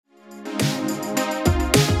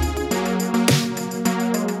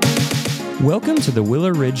Welcome to the Willow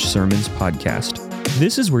Ridge Sermons podcast.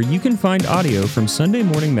 This is where you can find audio from Sunday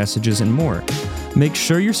morning messages and more. Make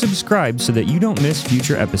sure you're subscribed so that you don't miss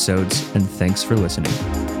future episodes, and thanks for listening.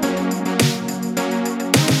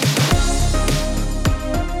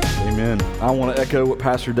 Amen. I want to echo what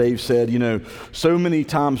Pastor Dave said. You know, so many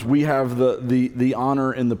times we have the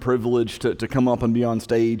honor and the privilege to come up and be on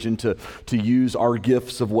stage and to use our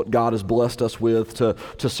gifts of what God has blessed us with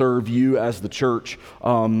to serve you as the church.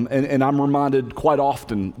 And I'm reminded quite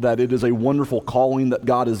often that it is a wonderful calling that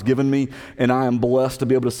God has given me, and I am blessed to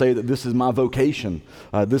be able to say that this is my vocation.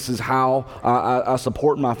 This is how I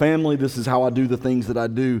support my family. This is how I do the things that I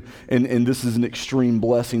do, and this is an extreme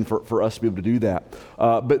blessing for us to be able to do that.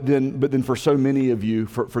 But then for so many of you,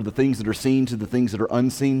 for the things that are seen to the things that are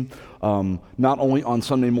unseen, not only on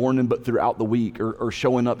Sunday morning, but throughout the week, are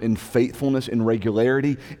showing up in faithfulness and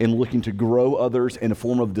regularity and looking to grow others in a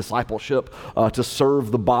form of discipleship, to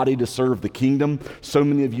serve the body, to serve the kingdom. So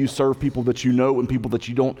many of you serve people that you know and people that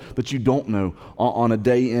you don't know on a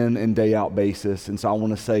day in and day out basis. And so I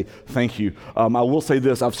want to say thank you. I will say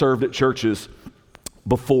this, I've served at churches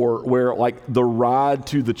before where like the ride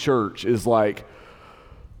to the church is like,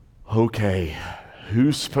 okay,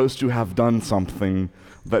 who's supposed to have done something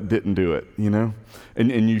that didn't do it, you know?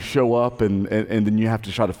 And you show up and then you have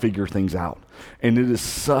to try to figure things out. And it is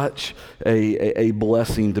such a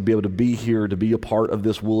blessing to be able to be here, to be a part of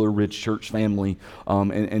this Willow Ridge Church family,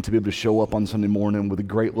 and to be able to show up on Sunday morning with a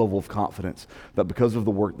great level of confidence that because of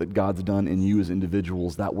the work that God's done in you as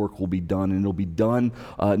individuals, that work will be done. And it'll be done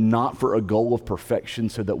not for a goal of perfection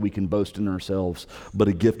so that we can boast in ourselves, but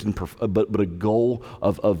a gift and but a goal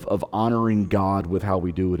of honoring God with how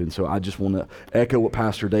we do it. And so I just want to echo what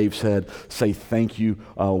Pastor Dave said, say thank you.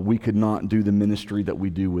 We could not do the ministry that we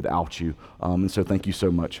do without you. And so thank you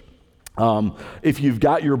so much. If you've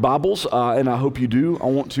got your Bibles, and I hope you do, I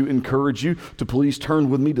want to encourage you to please turn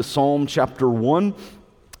with me to Psalm chapter 1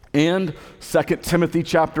 and 2 Timothy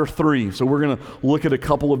chapter 3. So we're going to look at a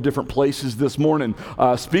couple of different places this morning.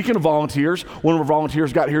 Speaking of volunteers, one of our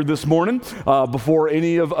volunteers got here this morning before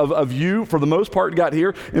any of you, for the most part, got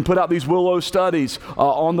here and put out these Willow studies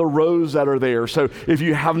on the rows that are there. So if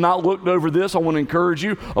you have not looked over this, I want to encourage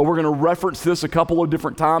you. We're going to reference this a couple of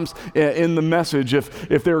different times in the message.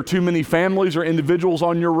 If there are too many families or individuals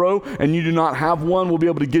on your row and you do not have one, we'll be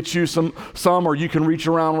able to get you some or you can reach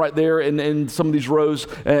around right there in some of these rows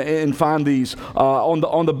and find these.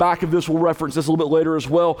 On the back of this, we'll reference this a little bit later as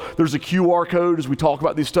well. There's a QR code as we talk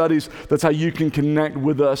about these studies. That's how you can connect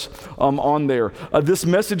with us on there. This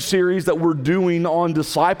message series that we're doing on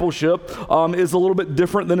discipleship is a little bit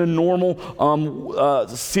different than a normal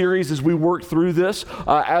series as we work through this.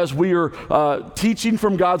 As we are teaching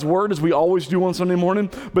from God's Word, as we always do on Sunday morning,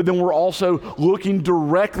 but then we're also looking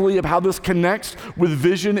directly at how this connects with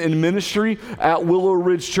vision and ministry at Willow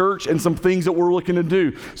Ridge Church and some things that we're looking to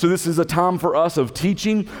do. So this is a time for us of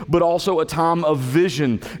teaching, but also a time of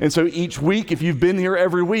vision. And so each week, if you've been here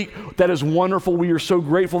every week, that is wonderful. We are so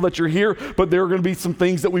grateful that you're here, but there are going to be some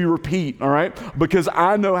things that we repeat, all right? Because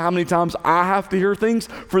I know how many times I have to hear things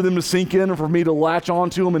for them to sink in and for me to latch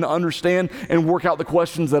onto them and understand and work out the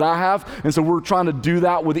questions that I have. And so we're trying to do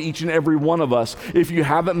that with each and every one of us. If you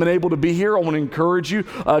haven't been able to be here, I want to encourage you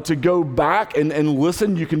to go back and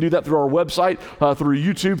listen. You can do that through our website, through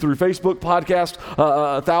YouTube, through Facebook, podcast,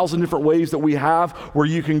 1,000 different ways that we have where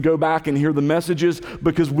you can go back and hear the messages,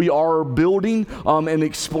 because we are building and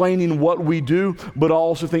explaining what we do, but I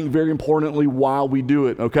also think very importantly why we do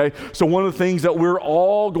it, okay? So one of the things that we're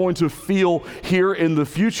all going to feel here in the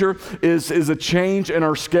future is a change in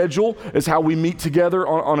our schedule, is how we meet together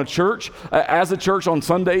on a church, as a church on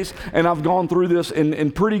Sundays, and I've gone through this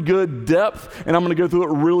in pretty good depth, and I'm going to go through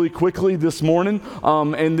it really quickly this morning,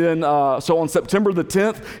 and then so on September the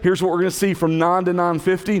 10th, here's what we're going to see from 9 to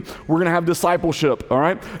 9:50. We're going to have discipleship, all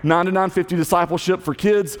right? 9 to 9:50 discipleship for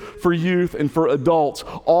kids, for youth, and for adults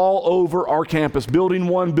all over our campus. Building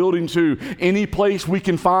 1, Building 2. Any place we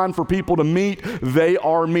can find for people to meet, they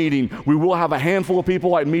are meeting. We will have a handful of people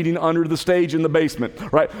like meeting under the stage in the basement,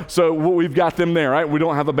 right? So we've got them there, right? We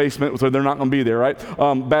don't have a basement, so they're not going to be there, right?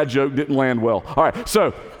 Bad joke, didn't land well. All right,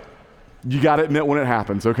 so you got to admit when it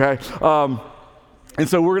happens, okay? And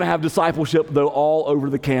so we're going to have discipleship, though, all over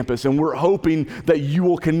the campus, and we're hoping that you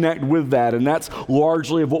will connect with that, and that's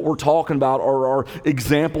largely of what we're talking about are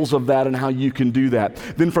examples of that and how you can do that.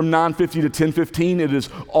 Then from 9:50 to 10:15, it is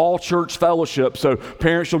all church fellowship, so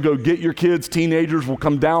parents will go get your kids, teenagers will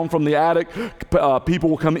come down from the attic, people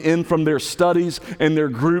will come in from their studies and their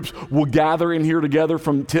groups, will gather in here together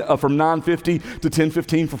from 9:50 to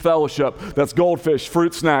 10:15 for fellowship. That's goldfish,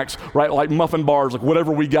 fruit snacks, right, like muffin bars, like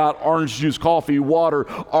whatever we got, orange juice, coffee, water, water,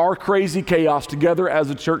 our crazy chaos together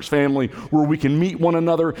as a church family where we can meet one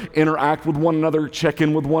another, interact with one another, check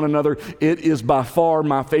in with one another. It is by far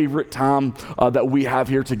my favorite time that we have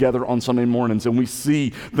here together on Sunday mornings, and we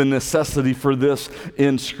see the necessity for this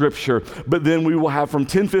in Scripture. But then we will have from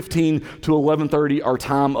 10:15 to 11:30 our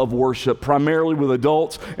time of worship, primarily with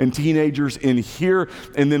adults and teenagers in here,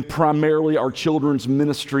 and then primarily our children's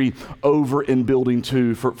ministry over in Building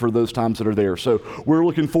 2 for those times that are there. So we're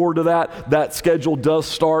looking forward to that. That schedule does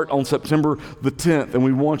start on September the 10th, and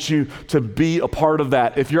we want you to be a part of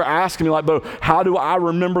that. If you're asking me like, Bo, how do I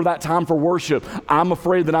remember that time for worship? I'm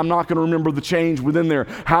afraid that I'm not going to remember the change within there.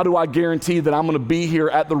 How do I guarantee that I'm going to be here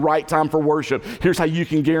at the right time for worship? Here's how you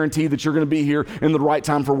can guarantee that you're going to be here in the right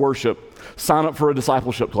time for worship. Sign up for a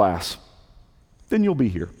discipleship class. Then you'll be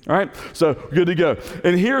here, all right? So good to go.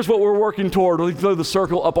 And here's what we're working toward. Let's throw the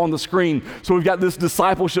circle up on the screen. So we've got this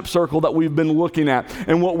discipleship circle that we've been looking at.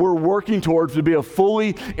 And what we're working towards to be a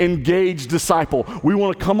fully engaged disciple. We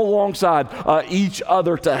want to come alongside each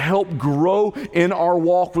other to help grow in our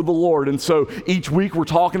walk with the Lord. And so each week we're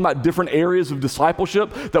talking about different areas of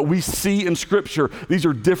discipleship that we see in Scripture. These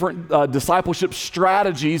are different discipleship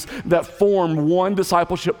strategies that form one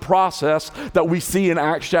discipleship process that we see in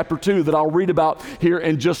Acts chapter 2 that I'll read about here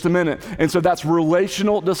in just a minute. And so that's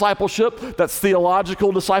relational discipleship, that's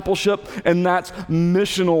theological discipleship, and that's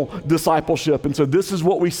missional discipleship. And so this is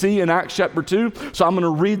what we see in Acts chapter 2. So I'm going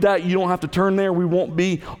to read that. You don't have to turn there. We won't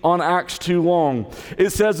be on Acts too long. It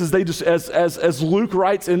says as Luke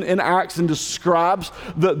writes in Acts and describes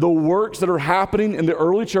the works that are happening in the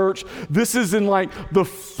early church, this is in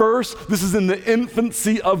this is in the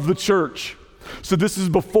infancy of the church. So this is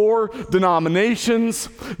before denominations.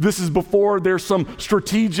 This is before there's some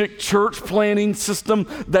strategic church planning system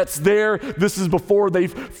that's there. This is before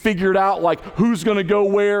they've figured out who's going to go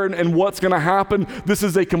where and what's going to happen. This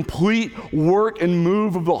is a complete work and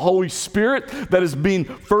move of the Holy Spirit that is being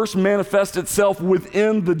first manifest itself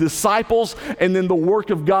within the disciples, and then the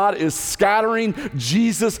work of God is scattering.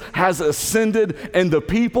 Jesus has ascended, and the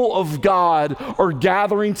people of God are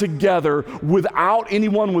gathering together without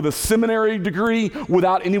anyone with a seminary degree,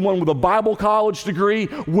 without anyone with a Bible college degree,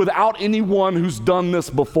 without anyone who's done this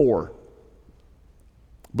before.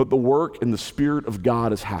 But the work and the Spirit of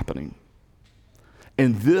God is happening.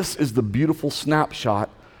 And this is the beautiful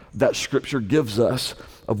snapshot that Scripture gives us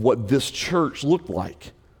of what this church looked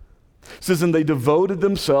like. It says, and they devoted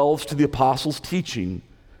themselves to the apostles' teaching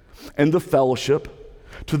and the fellowship,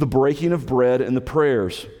 to the breaking of bread and the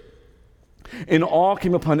prayers. And awe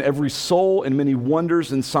came upon every soul, and many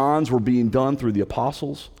wonders and signs were being done through the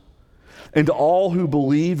apostles. And all who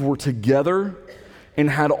believed were together and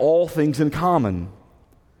had all things in common.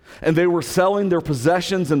 And they were selling their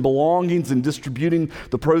possessions and belongings and distributing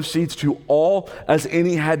the proceeds to all as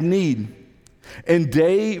any had need. And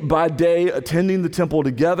day by day, attending the temple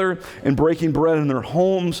together and breaking bread in their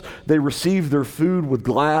homes, they received their food with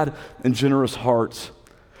glad and generous hearts,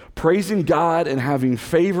 praising God and having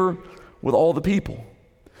favor with all the people.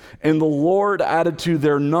 And the Lord added to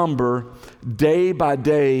their number day by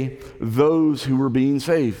day those who were being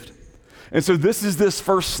saved. And so this is this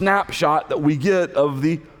first snapshot that we get of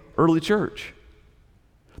the early church.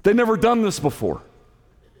 They'd never done this before.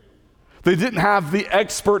 They didn't have the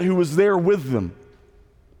expert who was there with them.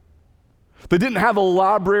 They didn't have a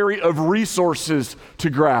library of resources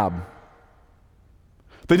to grab.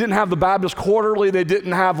 They didn't have the Baptist Quarterly. They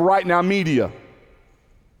didn't have Right Now Media.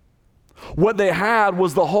 What they had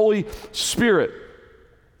was the Holy Spirit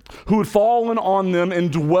who had fallen on them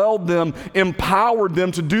and dwelled them, empowered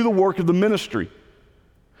them to do the work of the ministry.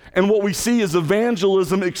 And what we see is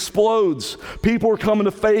evangelism explodes. People are coming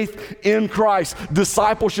to faith in Christ.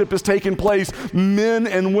 Discipleship is taking place. Men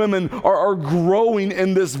and women are growing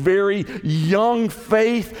in this very young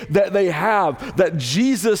faith that they have, that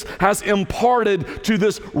Jesus has imparted to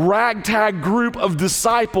this ragtag group of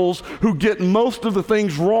disciples who get most of the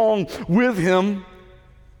things wrong with him.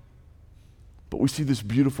 But we see this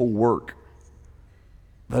beautiful work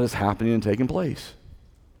that is happening and taking place.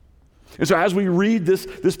 And so as we read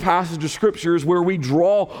this passage of Scripture is where we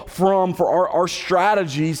draw from for our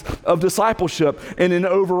strategies of discipleship. And in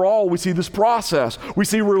overall, we see this process. We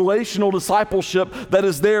see relational discipleship that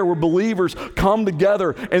is there where believers come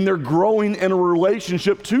together and they're growing in a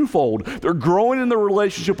relationship twofold. They're growing in their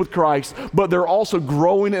relationship with Christ, but they're also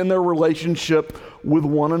growing in their relationship with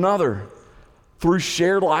one another through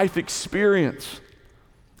shared life experience.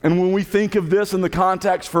 And when we think of this in the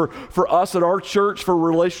context for us at our church for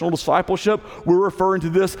relational discipleship, we're referring to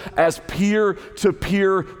this as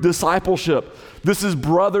peer-to-peer discipleship. This is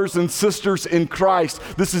brothers and sisters in Christ.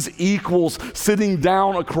 This is equals sitting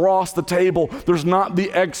down across the table. There's not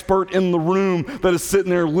the expert in the room that is sitting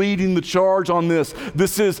there leading the charge on this.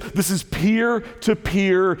 This is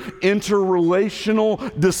peer-to-peer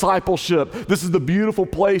interrelational discipleship. This is the beautiful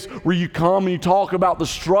place where you come and you talk about the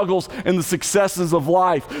struggles and the successes of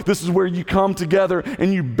life. This is where you come together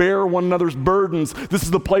and you bear one another's burdens. This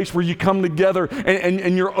is the place where you come together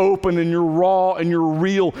and you're open and you're raw and you're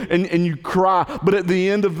real and you cry. But at the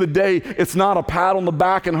end of the day, it's not a pat on the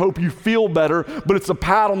back and hope you feel better, but it's a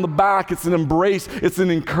pat on the back, it's an embrace, it's an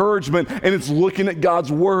encouragement, and it's looking at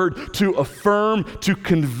God's word to affirm, to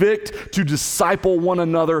convict, to disciple one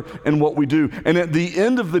another in what we do. And at the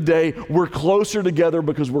end of the day, we're closer together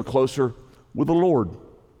because we're closer with the Lord.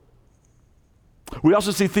 We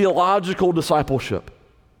also see theological discipleship,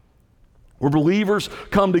 where believers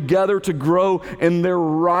come together to grow in their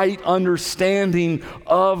right understanding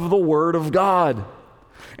of the Word of God.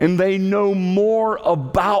 And they know more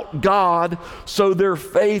about God, so their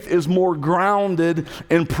faith is more grounded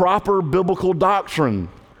in proper biblical doctrine.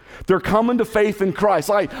 They're coming to faith in Christ.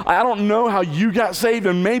 I don't know how you got saved,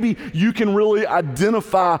 and maybe you can really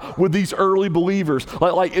identify with these early believers.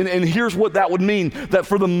 And here's what that would mean, that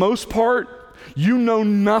for the most part, you know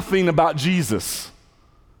nothing about Jesus.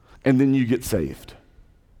 And then you get saved,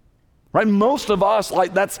 right? Most of us,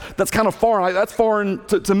 that's kind of foreign. That's foreign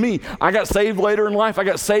to me. I got saved later in life. I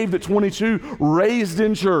got saved at 22, raised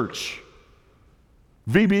in church,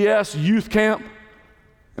 VBS, youth camp,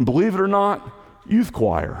 and believe it or not, youth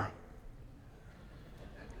choir.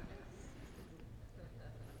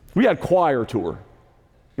 We had choir tour.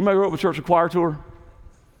 Anybody grew up with church with choir tour?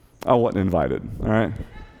 I wasn't invited, all right?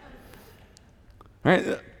 All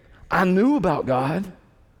right? I knew about God,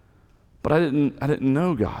 but I didn't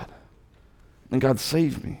know God, and God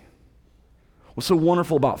saved me. What's so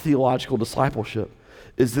wonderful about theological discipleship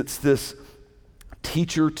is it's this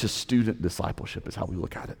teacher-to-student discipleship is how we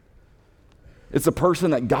look at it. It's a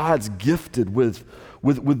person that God's gifted with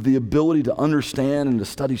the ability to understand and to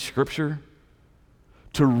study Scripture,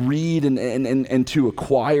 to read and to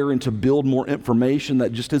acquire and to build more information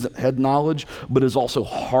that just isn't head knowledge, but is also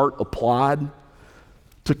heart applied,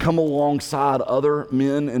 to come alongside other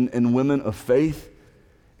men and women of faith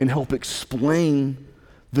and help explain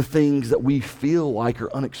the things that we feel like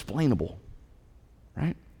are unexplainable,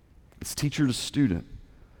 right? It's teacher to student,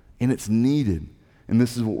 and it's needed, and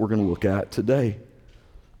this is what we're going to look at today.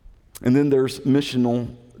 And then there's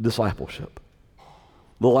missional discipleship.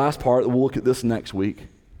 The last part, we'll look at this next week,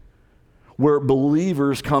 where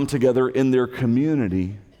believers come together in their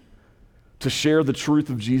community to share the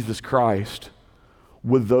truth of Jesus Christ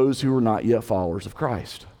with those who are not yet followers of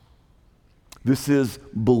Christ. This is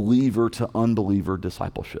believer to unbeliever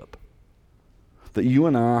discipleship. That you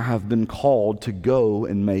and I have been called to go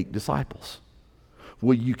and make disciples.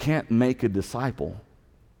 Well, you can't make a disciple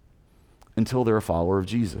until they're a follower of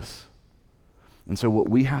Jesus. And so what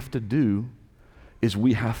we have to do is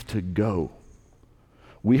we have to go.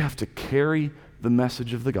 We have to carry the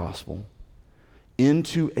message of the gospel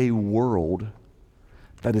into a world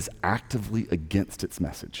that is actively against its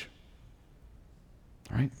message.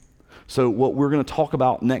 All right? So what we're going to talk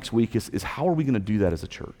about next week is how are we going to do that as a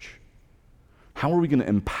church? How are we going to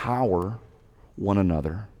empower one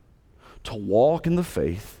another to walk in the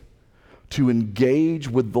faith, to engage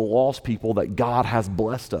with the lost people that God has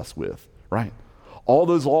blessed us with, right? All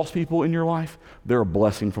those lost people in your life, they're a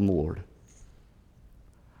blessing from the Lord.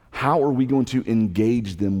 How are we going to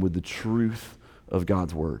engage them with the truth of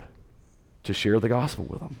God's word? To share the gospel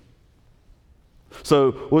with them.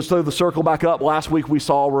 So let's throw the circle back up. Last week we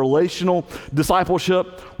saw relational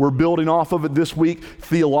discipleship. We're building off of it this week,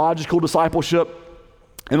 theological discipleship.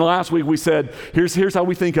 And last week we said, here's how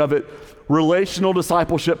we think of it. Relational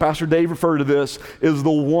discipleship, Pastor Dave referred to this, is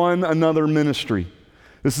the one another ministry.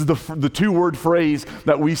 This is the two-word phrase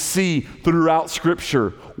that we see throughout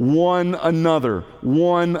Scripture. One another,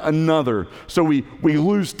 one another. So we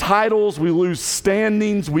lose titles, we lose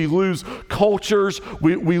standings, we lose cultures,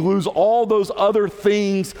 we lose all those other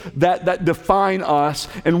things that define us,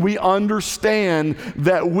 and we understand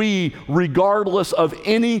that we, regardless of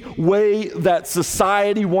any way that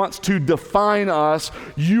society wants to define us,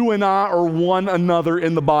 you and I are one another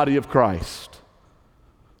in the body of Christ.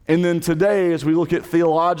 And then today, as we look at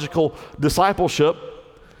theological discipleship,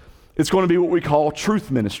 it's going to be what we call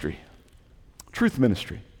truth ministry. Truth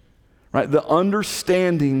ministry, right? The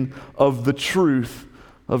understanding of the truth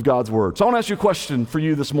of God's word. So I want to ask you a question for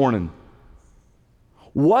you this morning.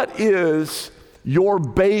 What is your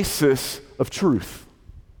basis of truth?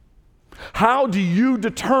 How do you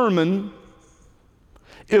determine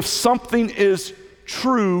if something is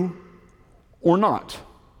true or not?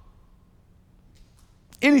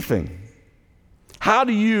 Anything. How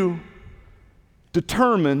do you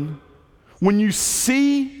determine when you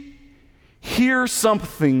hear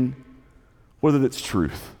something, whether that's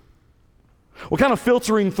truth? Well, kind of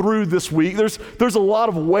filtering through this week, there's a lot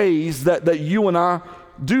of ways that you and I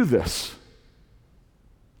do this.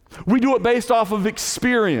 We do it based off of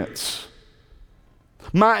experience.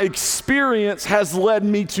 My experience has led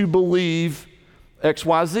me to believe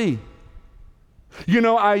XYZ. You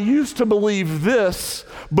know, I used to believe this,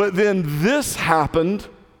 but then this happened,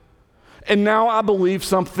 and now I believe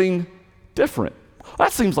something different.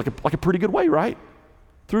 That seems like a pretty good way, right?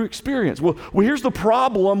 Through experience. Well, here's the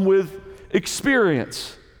problem with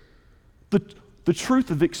experience. The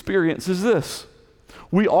truth of experience is this.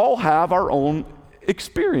 We all have our own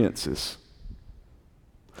experiences.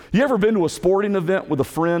 You ever been to a sporting event with a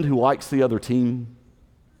friend who likes the other team?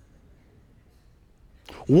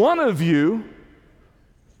 One of you,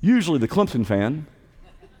 usually the Clemson fan,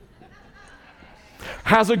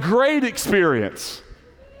 has a great experience.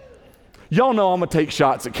 Y'all know I'm going to take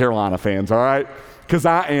shots at Carolina fans, all right? Because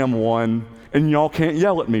I am one, and y'all can't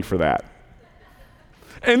yell at me for that.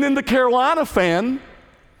 And then the Carolina fan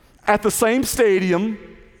at the same stadium,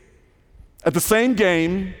 at the same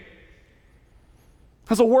game,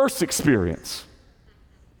 has a worse experience,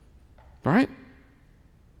 all right?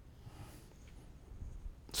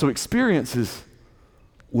 So experience is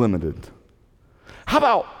limited. How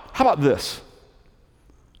about this?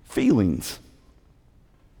 Feelings.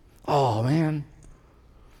 Oh man,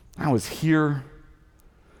 I was here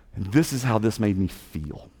and this is how this made me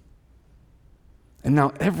feel. And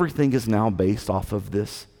now everything is now based off of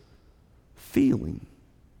this feeling.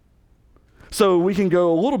 So we can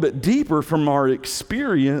go a little bit deeper from our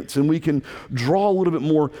experience and we can draw a little bit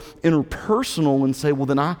more interpersonal and say, well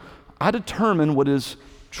then I determine what is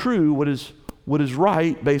true, what is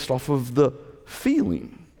right based off of the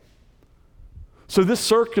feeling. So this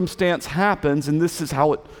circumstance happens and this is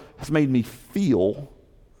how it has made me feel.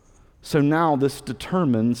 So now this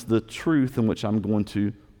determines the truth in which I'm going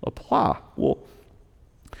to apply. Well,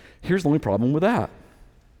 here's the only problem with that.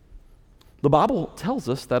 The Bible tells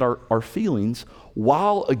us that our feelings,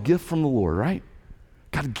 while a gift from the Lord, right?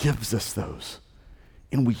 God gives us those.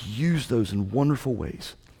 And we use those in wonderful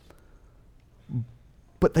ways.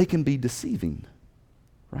 But they can be deceiving,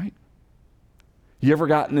 right? You ever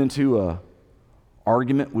gotten into an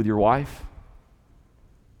argument with your wife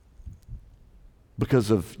because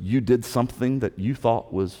of you did something that you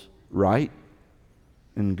thought was right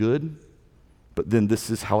and good, but then this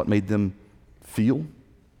is how it made them feel?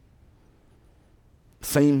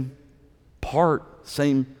 Same part,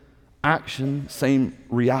 same action, same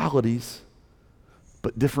realities,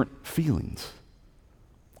 but different feelings.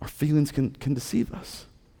 Our feelings can deceive us.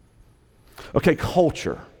 Okay,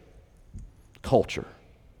 culture.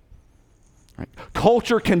 Right?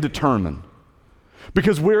 Culture can determine,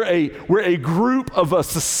 because we're a group of a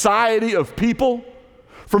society of people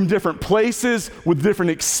from different places, with different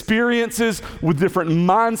experiences, with different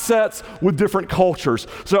mindsets, with different cultures,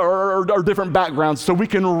 or different backgrounds. So we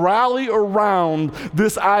can rally around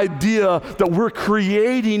this idea that we're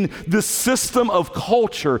creating this system of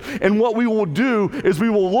culture. And what we will do is we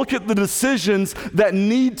will look at the decisions that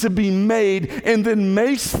need to be made and then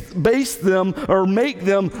base them or make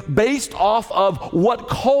them based off of what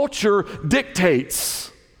culture dictates.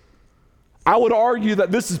 I would argue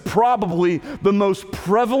that this is probably the most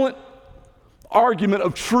prevalent argument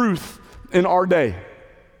of truth in our day.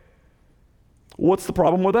 What's the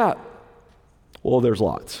problem with that? Well, there's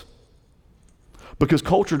lots. Because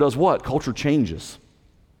culture does what? Culture changes.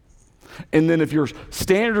 And then if your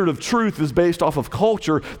standard of truth is based off of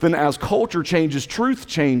culture, then as culture changes, truth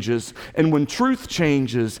changes. And when truth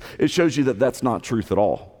changes, it shows you that that's not truth at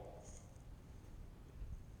all.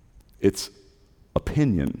 It's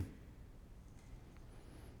opinion.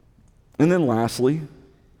 And then lastly,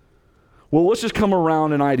 well, let's just come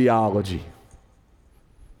around in ideology.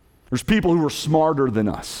 There's people who are smarter than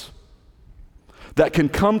us that can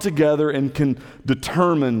come together and can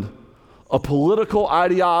determine a political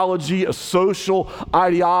ideology, a social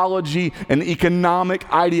ideology, an economic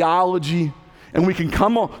ideology, and we can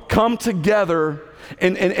come together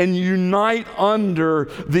and unite under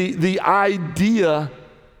the idea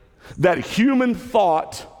that human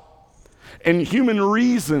thought and human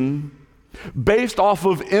reason based off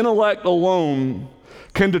of intellect alone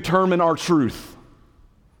can determine our truth.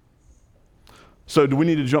 So do we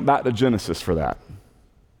need to jump back to Genesis for that?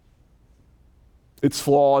 It's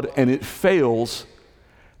flawed and it fails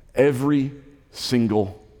every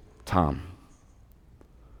single time.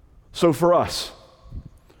 So for us,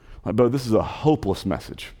 like, Bo, this is a hopeless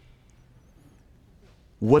message.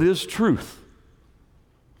 What is truth?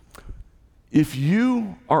 If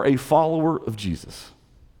you are a follower of Jesus,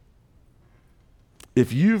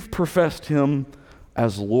 if you've professed him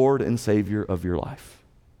as Lord and Savior of your life,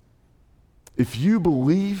 if you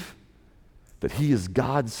believe that he is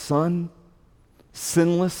God's Son,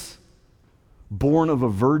 sinless, born of a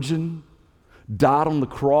virgin, died on the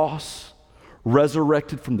cross,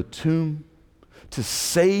 resurrected from the tomb to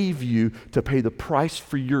save you, to pay the price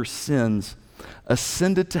for your sins,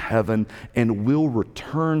 ascended to heaven, and will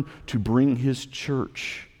return to bring his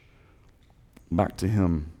church back to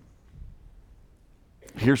him.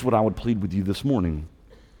 Here's what I would plead with you this morning.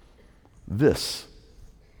 This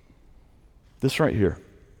right here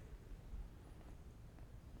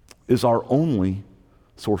is our only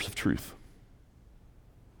source of truth.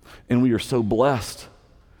 And we are so blessed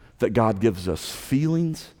that God gives us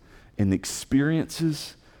feelings and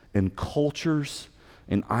experiences and cultures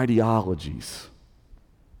and ideologies,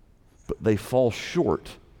 but they fall short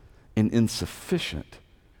and insufficient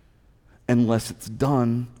unless it's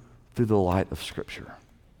done through the light of Scripture.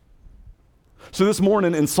 So this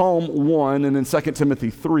morning in Psalm 1 and in 2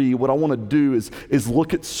 Timothy 3, what I want to do is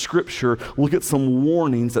look at Scripture, look at some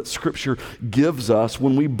warnings that Scripture gives us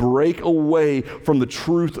when we break away from the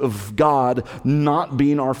truth of God not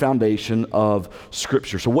being our foundation of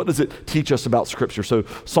Scripture. So what does it teach us about Scripture? So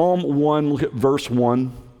Psalm 1, look at verse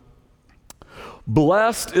 1.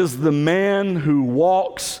 Blessed is the man who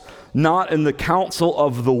walks not in the counsel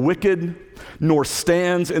of the wicked, nor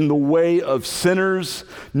stands in the way of sinners,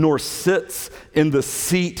 nor sits in the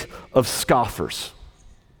seat of scoffers.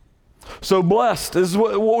 So blessed is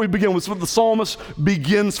what we begin with. What the psalmist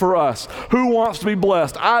begins for us. Who wants to be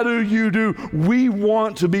blessed? I do, you do. We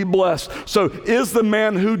want to be blessed. So is the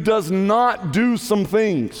man who does not do some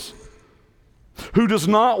things, who does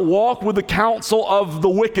not walk with the counsel of the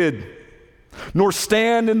wicked, nor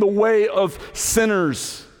stand in the way of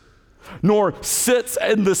sinners, nor sits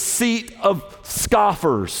in the seat of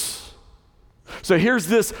scoffers. So here's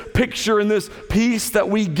this picture and this piece that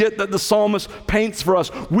we get that the psalmist paints for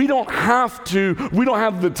us. We don't have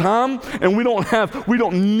the time, and we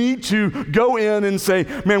don't need to go in and say,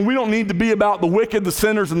 man, we don't need to be about the wicked, the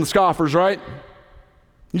sinners, and the scoffers, right?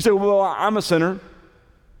 You say, well, I'm a sinner.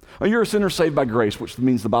 Oh, you're a sinner saved by grace, which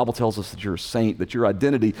means the Bible tells us that you're a saint, that your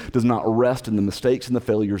identity does not rest in the mistakes and the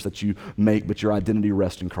failures that you make, but your identity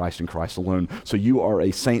rests in Christ and Christ alone. So you are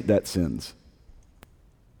a saint that sins,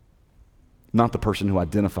 not the person who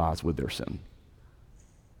identifies with their sin.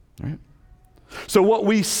 All right? So what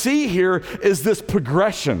we see here is this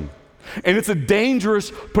progression, and it's a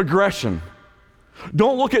dangerous progression.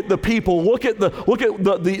 Don't look at the people, look at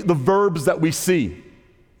the verbs that we see.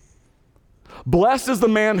 Blessed is the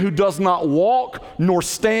man who does not walk, nor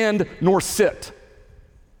stand, nor sit.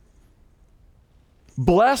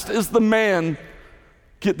 Blessed is the man,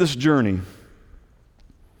 get this journey,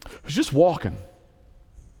 who's just walking.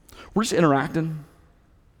 We're just interacting.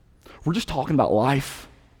 We're just talking about life.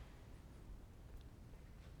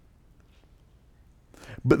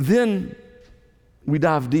 But then we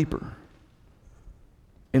dive deeper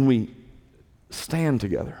and we stand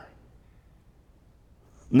together.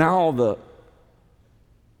 Now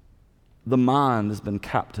the mind has been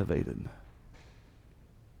captivated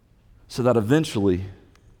so that eventually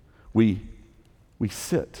we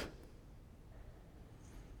sit.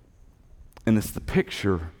 And it's the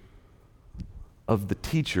picture of the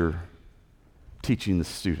teacher teaching the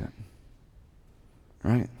student,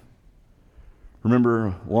 right? Remember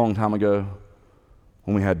a long time ago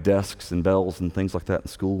when we had desks and bells and things like that in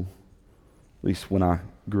school? At least when I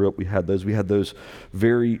grew up, we had those. We had those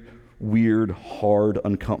very weird, hard,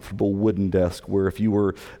 uncomfortable wooden desk where if you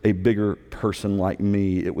were a bigger person like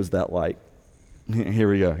me, it was that like, here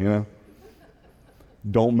we go, you know?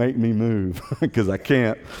 Don't make me move because I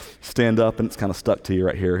can't stand up and it's kind of stuck to you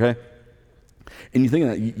right here, okay? And you think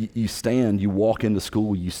that you stand, you walk into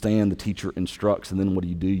school, you stand, the teacher instructs, and then what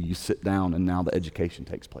do? You sit down and now the education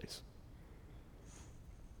takes place.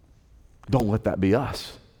 Don't let that be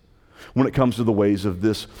us when it comes to the ways of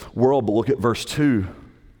this world. But look at verse 2.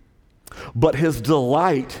 But his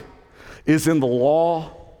delight is in the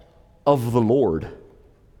law of the Lord,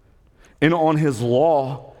 and on his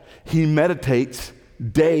law he meditates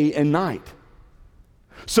day and night.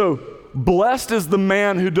 So blessed is the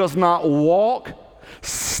man who does not walk,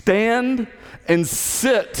 stand, and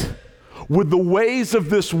sit with the ways of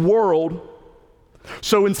this world.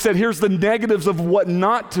 So instead, here's the negatives of what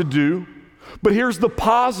not to do. But here's the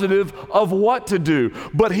positive of what to do.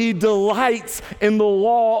 But he delights in the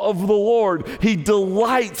law of the Lord. He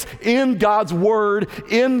delights in God's word,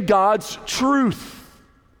 in God's truth.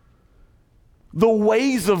 The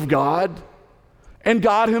ways of God and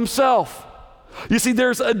God himself. You see,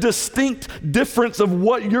 there's a distinct difference of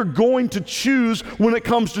what you're going to choose when it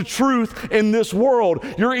comes to truth in this world.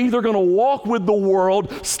 You're either going to walk with the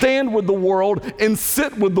world, stand with the world, and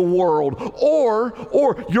sit with the world,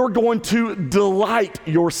 or you're going to delight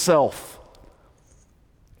yourself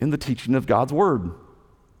in the teaching of God's word.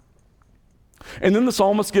 And then the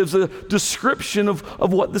psalmist gives a description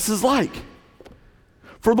of what this is like.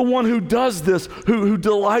 For the one who does this, who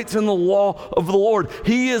delights in the law of the Lord,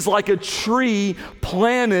 he is like a tree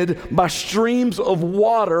planted by streams of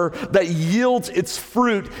water that yields its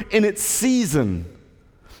fruit in its season,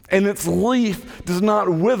 and its leaf does not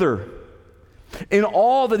wither. In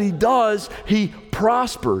all that he does, he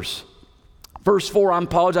prospers. Verse 4, I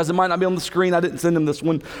apologize, it might not be on the screen. I didn't send him this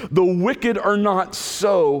one. The wicked are not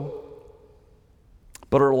so,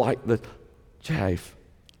 but are like the chaff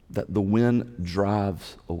that the wind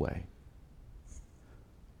drives away.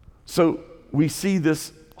 So we see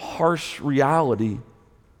this harsh reality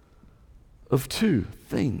of two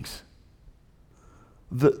things.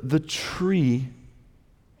 The tree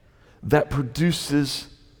that produces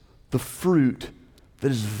the fruit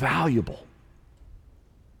that is valuable.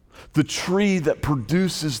 The tree that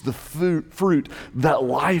produces the fruit that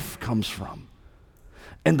life comes from.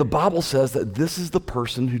 And the Bible says that this is the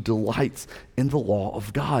person who delights in the law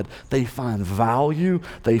of God. They find value,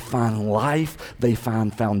 they find life, they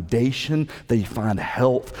find foundation, they find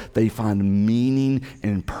health, they find meaning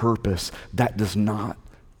and purpose. That does not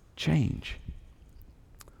change.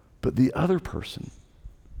 But the other person,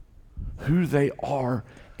 who they are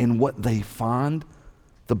and what they find,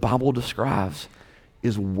 the Bible describes,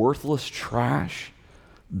 is worthless trash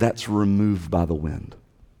that's removed by the wind.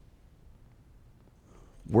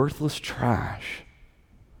 Worthless trash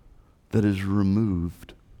that is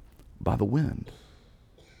removed by the wind.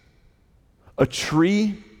 A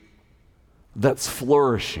tree that's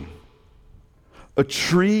flourishing. A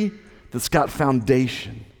tree that's got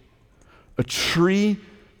foundation. A tree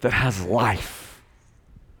that has life.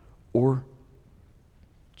 Or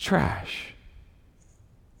trash.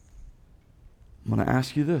 I'm going to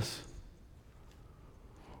ask you this.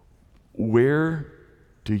 Where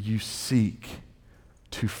do you seek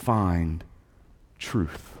to find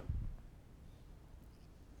truth?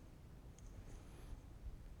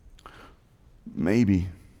 Maybe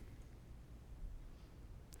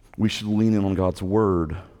we should lean in on God's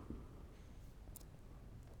word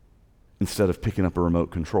instead of picking up a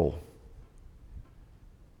remote control.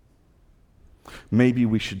 Maybe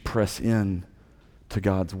we should press in to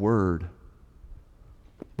God's word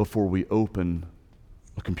before we open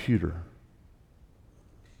a computer.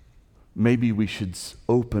 Maybe we should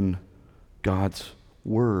open God's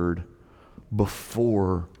word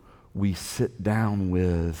before we sit down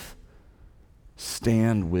with,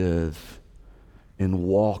 stand with, and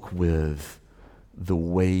walk with the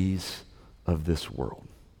ways of this world.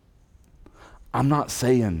 I'm not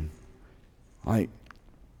saying,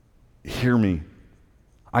 hear me,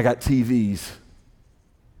 I got TVs,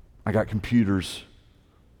 I got computers,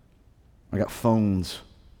 I got phones.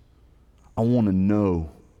 I want to know.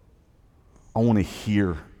 I want to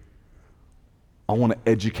hear. I want to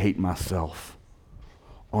educate myself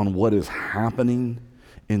on what is happening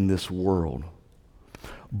in this world,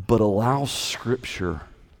 but allow Scripture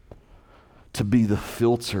to be the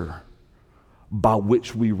filter by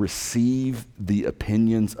which we receive the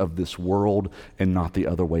opinions of this world and not the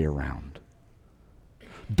other way around.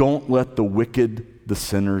 Don't let the wicked, the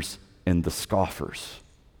sinners, and the scoffers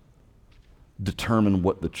determine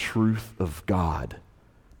what the truth of God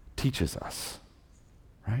teaches us,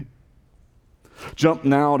 right? Jump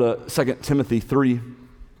now to 2 Timothy 3.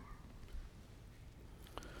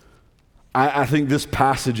 I think this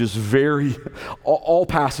passage is all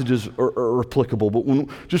passages are applicable, but when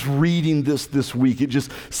just reading this week, it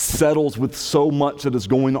just settles with so much that is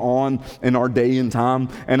going on in our day and time.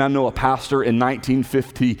 And I know a pastor in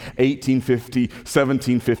 1950, 1850,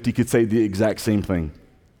 1750 could say the exact same thing.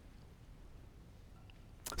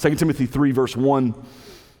 2 Timothy 3, verse 1.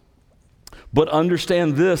 But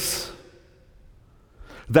understand this,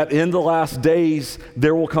 that in the last days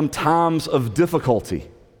there will come times of difficulty.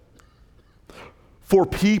 For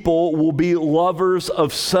people will be lovers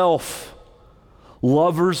of self,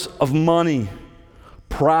 lovers of money,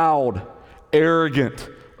 proud, arrogant,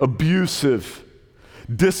 abusive,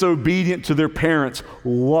 disobedient to their parents.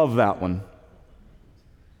 Love that one.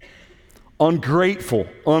 ungrateful,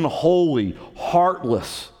 unholy,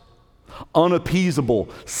 heartless, unappeasable,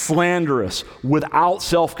 slanderous, without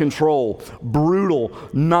self-control, brutal,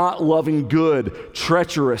 not loving good,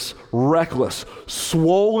 treacherous, reckless,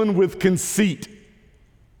 swollen with conceit,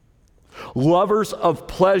 lovers of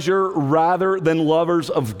pleasure rather than lovers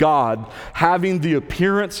of God, having the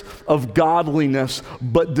appearance of godliness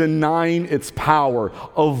but denying its power.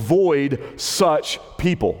 Avoid such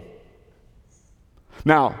people.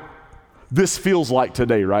 Now, this feels like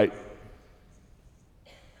today, right?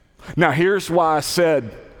 Now, here's why I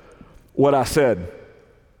said what I said.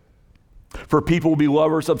 For people to be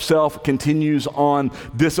lovers of self continues on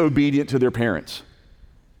disobedient to their parents.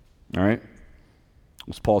 All right?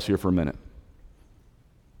 Let's pause here for a minute.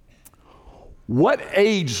 What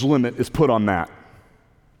age limit is put on that?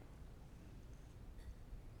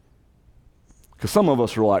 Because some of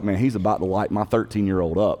us are like, man, he's about to light my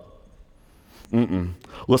 13-year-old up.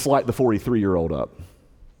 Let's light the 43-year-old up.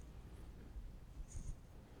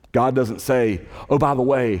 God doesn't say, oh, by the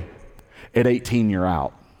way, at 18 you're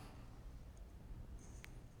out.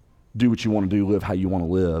 Do what you want to do, live how you want to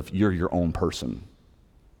live. You're your own person.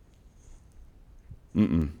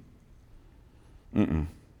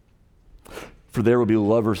 For there will be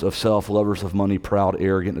lovers of self, lovers of money, proud,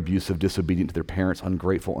 arrogant, abusive, disobedient to their parents,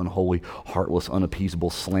 ungrateful, unholy, heartless, unappeasable,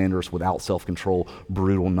 slanderous, without self-control,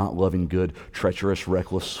 brutal, not loving good, treacherous,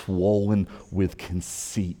 reckless, swollen with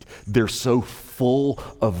conceit. They're so full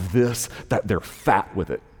of this that they're fat with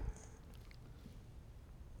it.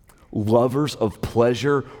 Lovers of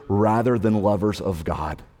pleasure rather than lovers of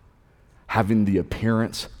God, having the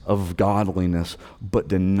appearance of godliness but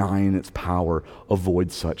denying its power.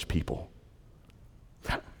 Avoid such people.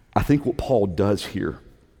 I think what Paul does here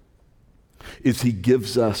is he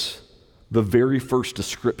gives us the very first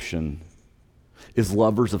description is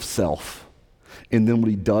lovers of self. And then what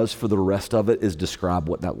he does for the rest of it is describe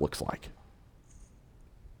what that looks like.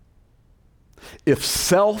 If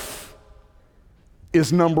self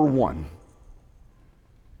is number one,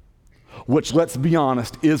 which, let's be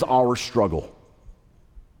honest, is our struggle.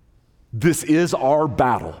 This is our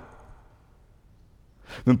battle.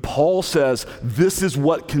 Then Paul says this is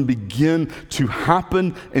what can begin to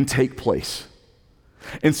happen and take place.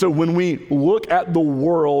 And so when we look at the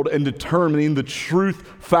world and determining the truth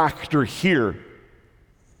factor here,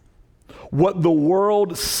 what the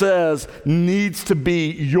world says needs to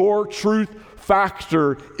be your truth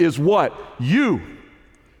factor is what? You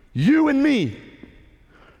and me.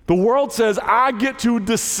 The world says I get to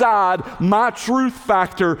decide my truth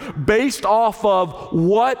factor based off of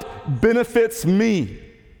what benefits me.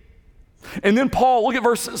 And then Paul, look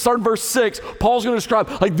at starting verse 6, Paul's going to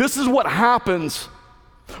describe, like, this is what happens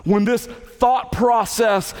when this thought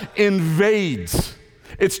process invades.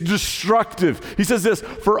 It's destructive. He says this,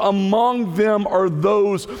 for among them are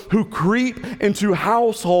those who creep into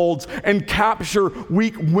households and capture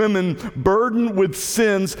weak women burdened with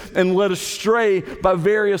sins and led astray by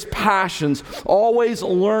various passions, always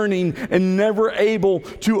learning and never able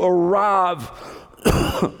to arrive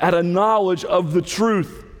at a knowledge of the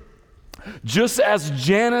truth. Just as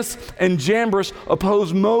Jannes and Jambres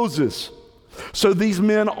opposed Moses, so these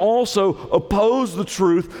men also oppose the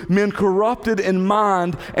truth, men corrupted in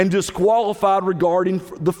mind and disqualified regarding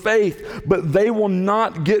the faith. But they will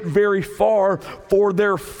not get very far, for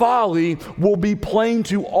their folly will be plain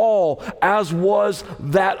to all, as was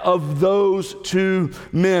that of those two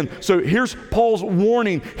men. So here's Paul's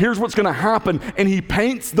warning. Here's what's going to happen. And he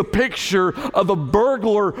paints the picture of a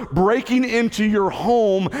burglar breaking into your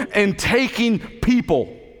home and taking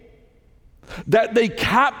people. That they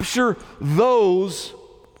capture those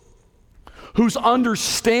whose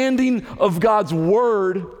understanding of God's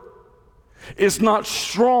word is not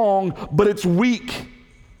strong, but it's weak.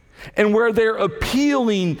 And where they're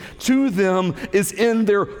appealing to them is in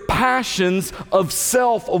their passions of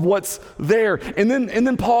self, of what's there. And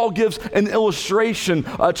then Paul gives an illustration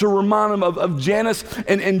to remind them of Jannes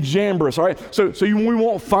and Jambres, all right? So we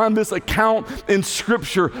won't find this account in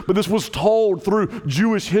Scripture, but this was told through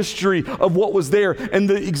Jewish history of what was there. And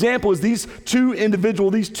the example is these two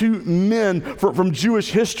men from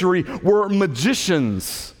Jewish history were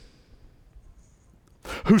magicians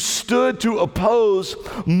who stood to oppose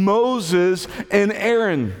Moses and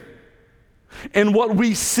Aaron. And what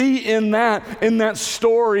we see in that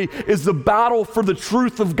story is the battle for the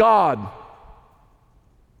truth of God.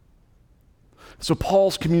 So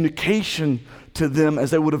Paul's communication to them,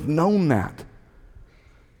 as they would have known that,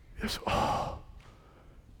 is,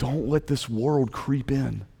 don't let this world creep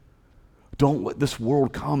in. Don't let this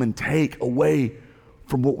world come and take away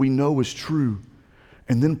from what we know is true.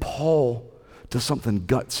 And then Paul does something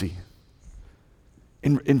gutsy.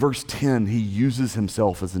 In verse 10, he uses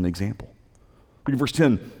himself as an example. Look at verse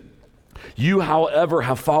 10. You, however,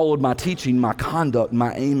 have followed my teaching, my conduct,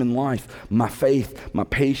 my aim in life, my faith, my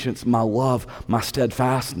patience, my love, my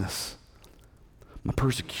steadfastness, my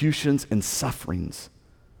persecutions and sufferings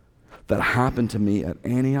that happened to me at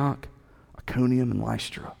Antioch, Iconium, and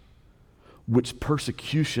Lystra, which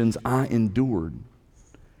persecutions I endured.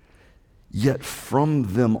 Yet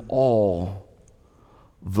from them all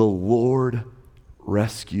the Lord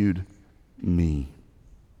rescued me.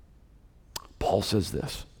 Paul says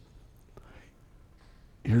this.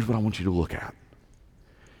 Here's what I want you to look at.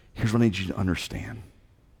 Here's what I need you to understand.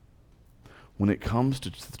 When it comes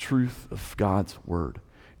to the truth of God's word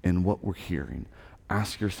and what we're hearing,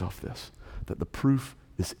 ask yourself this, that the proof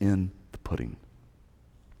is in the pudding.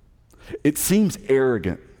 It seems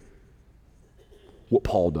arrogant what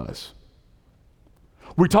Paul does.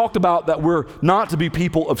 We talked about that we're not to be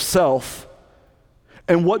people of self,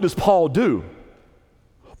 and what does Paul do?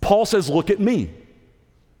 Paul says, look at me.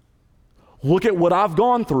 Look at what I've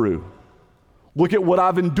gone through. Look at what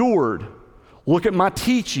I've endured. Look at my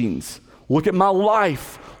teachings. Look at my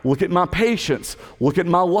life. Look at my patience. Look at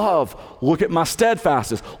my love. Look at my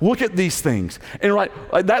steadfastness. Look at these things. And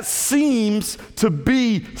that seems to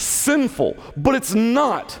be sinful, but it's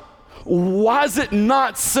not. Why is it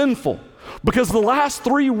not sinful? Because the last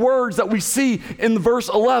three words that we see in verse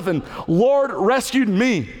 11, Lord rescued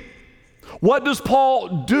me. What does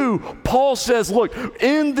Paul do? Paul says, look,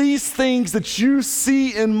 in these things that you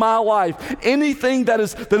see in my life, anything that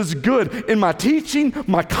is good in my teaching,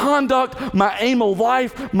 my conduct, my aim of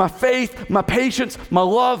life, my faith, my patience, my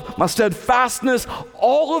love, my steadfastness,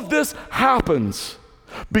 all of this happens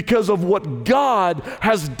because of what God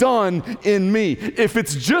has done in me. If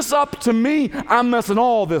it's just up to me, I'm messing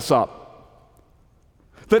all this up.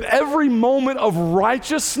 That every moment of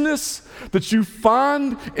righteousness that you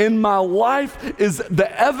find in my life is the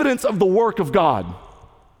evidence of the work of God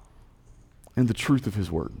and the truth of his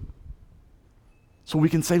word. So we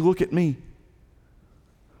can say, look at me.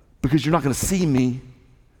 Because you're not going to see me.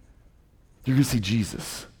 You're going to see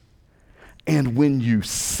Jesus. And when you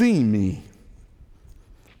see me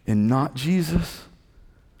and not Jesus,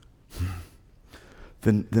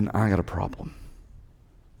 then I got a problem.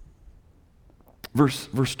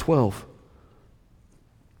 Verse 12.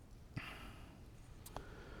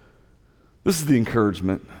 This is the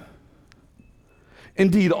encouragement.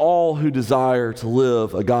 Indeed, all who desire to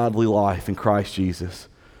live a godly life in Christ Jesus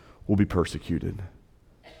will be persecuted.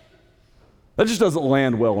 That just doesn't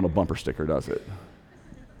land well on a bumper sticker, does it?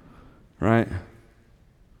 Right?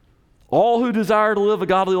 All who desire to live a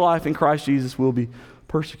godly life in Christ Jesus will be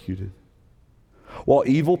persecuted. While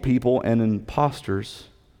evil people and impostors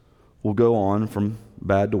will go on from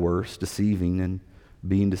bad to worse, deceiving and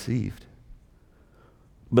being deceived.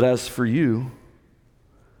 But as for you,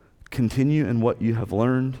 continue in what you have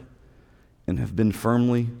learned and have been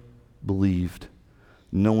firmly believed,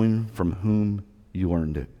 knowing from whom you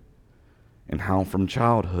learned it, and how from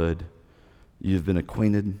childhood you have been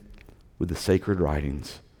acquainted with the sacred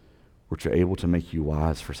writings, which are able to make you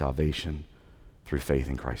wise for salvation through faith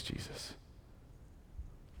in Christ Jesus.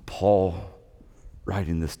 Paul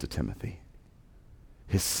writing this to Timothy,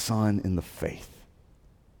 his son in the faith.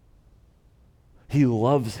 He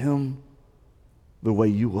loves him the way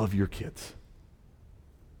you love your kids.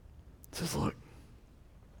 He says, look,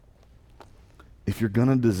 if you're going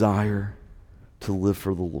to desire to live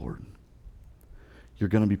for the Lord, you're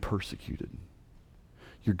going to be persecuted.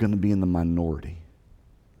 You're going to be in the minority.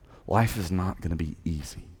 Life is not going to be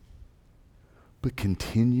easy. But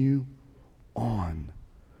continue on.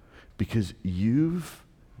 Because you've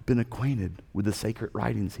been acquainted with the sacred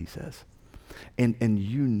writings, he says. And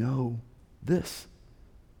you know this,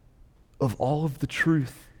 of all of the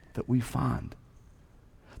truth that we find,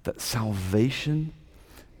 that salvation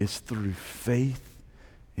is through faith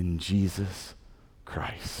in Jesus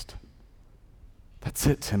Christ. That's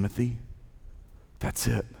it, Timothy. That's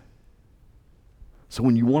it. So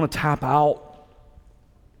when you want to tap out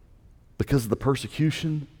because of the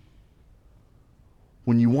persecution,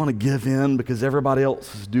 when you want to give in because everybody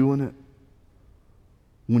else is doing it,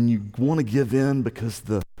 when you want to give in because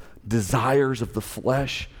the desires of the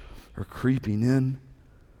flesh are creeping in,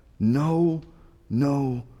 know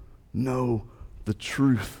the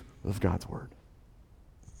truth of God's word.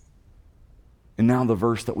 And now the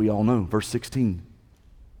verse that we all know, verse 16.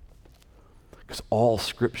 Because all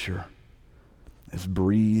scripture is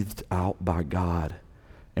breathed out by God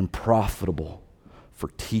and profitable for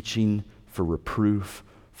teaching, for reproof,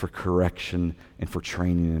 for correction, and for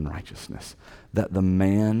training in righteousness, that the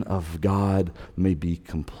man of God may be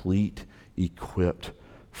complete, equipped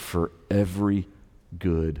for every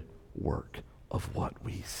good work of what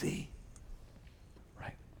we see.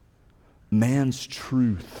 Right? Man's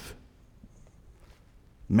truth,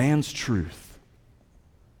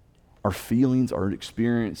 our feelings, our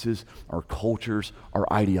experiences, our cultures,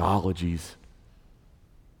 our ideologies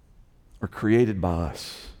are created by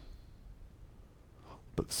us.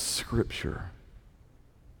 But Scripture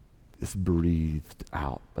is breathed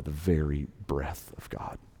out by the very breath of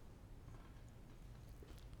God.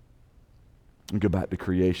 And go back to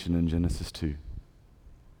creation in Genesis 2.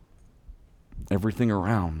 Everything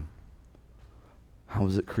around, how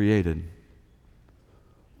was it created?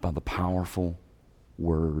 By the powerful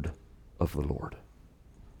word of the Lord.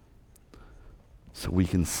 So we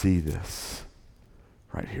can see this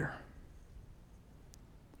right here.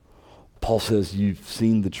 Paul says, you've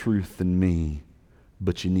seen the truth in me,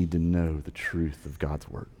 but you need to know the truth of God's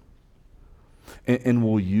word. And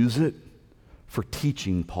we'll use it for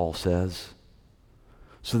teaching, Paul says,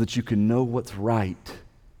 so that you can know what's right.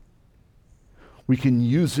 We can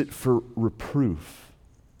use it for reproof,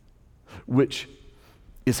 which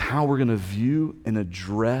is how we're going to view and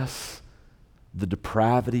address the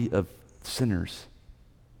depravity of sinners.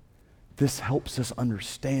 This helps us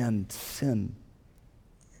understand sin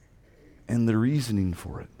and the reasoning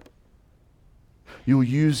for it. You'll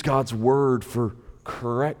use God's word for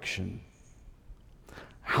correction,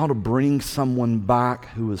 how to bring someone back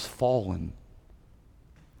who has fallen,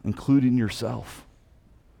 including yourself,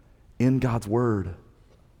 in God's word.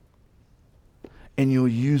 And you'll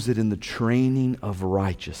use it in the training of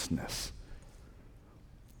righteousness.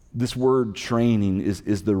 This word training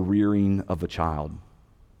is the rearing of a child,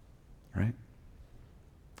 right?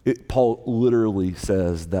 Paul literally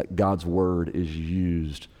says that God's word is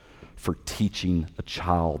used for teaching a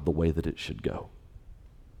child the way that it should go,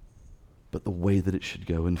 but the way that it should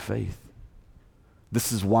go in faith.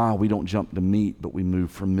 This is why we don't jump to meat, but we move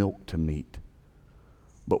from milk to meat.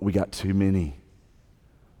 But we got too many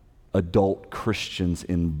adult Christians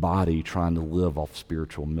in body trying to live off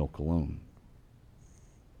spiritual milk alone.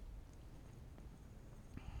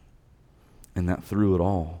 And that through it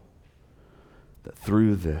all, that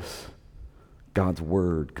through this, God's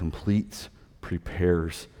word completes,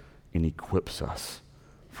 prepares, and equips us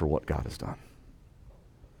for what God has done.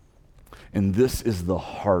 And this is the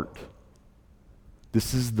heart.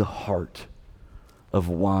 This is the heart of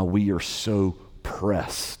why we are so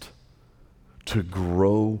pressed to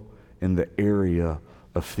grow in the area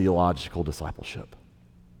of theological discipleship.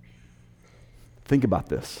 Think about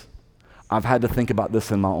this. I've had to think about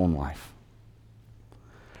this in my own life.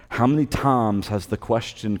 How many times has the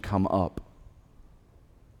question come up,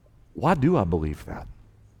 why do I believe that?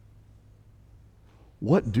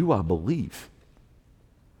 What do I believe?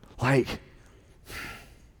 Like,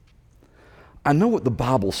 I know what the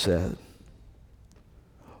Bible said,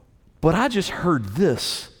 but I just heard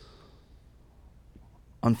this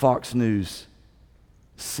on Fox News,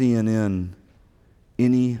 CNN,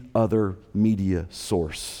 any other media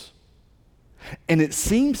source. And it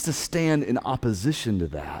seems to stand in opposition to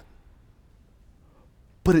that,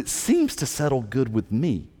 but it seems to settle good with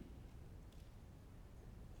me.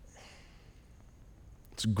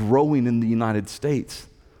 It's growing in the United States,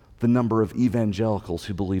 the number of evangelicals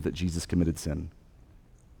who believe that Jesus committed sin.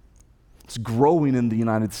 It's growing in the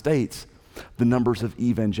United States, the numbers of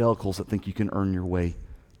evangelicals that think you can earn your way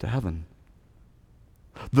to heaven.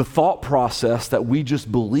 The thought process that we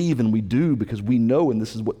just believe and we do because we know and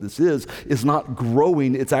this is what this is not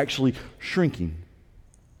growing, it's actually shrinking.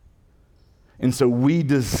 And so we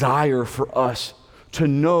desire for us to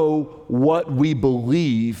know what we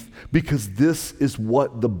believe because this is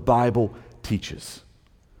what the Bible teaches.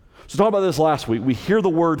 So talk about this last week. We hear the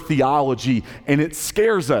word theology and it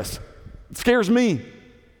scares us. It scares me.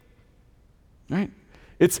 Right?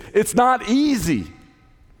 It's not easy.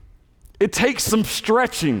 It takes some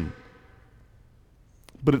stretching,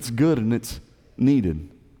 but it's good and it's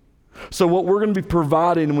needed. So what we're going to be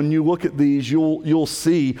providing, when you look at these, you'll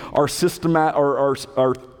see our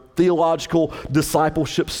our theological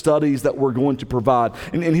discipleship studies that we're going to provide.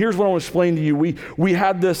 And here's what I want to explain to you. We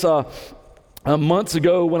had this months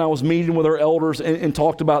ago when I was meeting with our elders and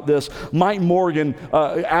talked about this. Mike Morgan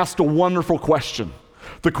asked a wonderful question.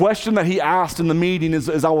 The question that he asked in the meeting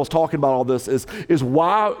as I was talking about all this is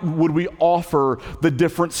why would we offer the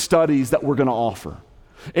different studies that we're going to offer?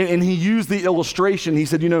 And he used the illustration. He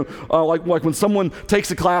said, like when someone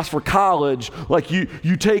takes a class for college, like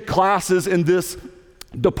you take classes in this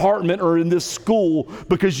department or in this school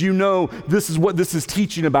because you know this is what this is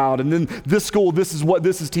teaching about, and then this school, this is what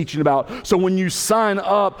this is teaching about. So when you sign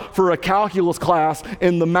up for a calculus class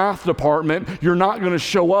in the math department, you're not going to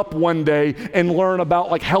show up one day and learn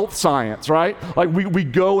about like health science, right? Like we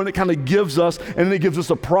go and it kind of gives us, and it gives us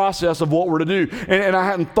a process of what we're to do. And I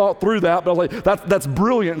hadn't thought through that, but I was like, that's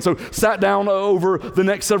brilliant. And so sat down over the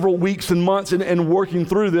next several weeks and months and working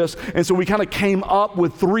through this. And so we kind of came up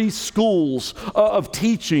with 3 schools of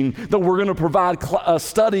teaching that we're going to provide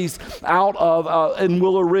studies out of in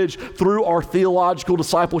Willow Ridge through our theological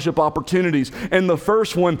discipleship opportunities. And the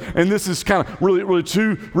first one, and this is kind of really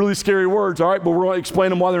 2 really scary words, all right, but we're going to explain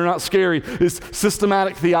them why they're not scary, is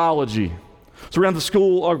systematic theology. So we're going to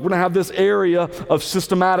school, we're going to have this area of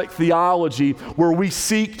systematic theology where we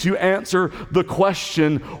seek to answer the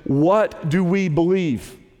question, what do we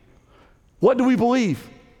believe? What do we believe?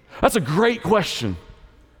 That's a great question.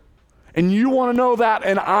 And you want to know that,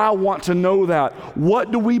 and I want to know that.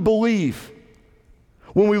 What do we believe?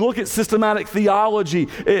 When we look at systematic theology,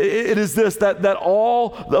 it is this, that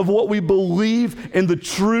all of what we believe in the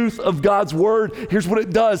truth of God's Word, here's what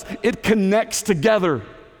it does. It connects together.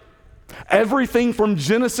 Everything from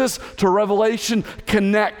Genesis to Revelation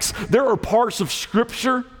connects. There are parts of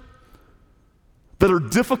Scripture that are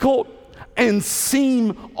difficult and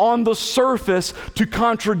seem on the surface to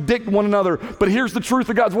contradict one another. But here's the truth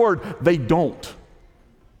of God's Word. They don't.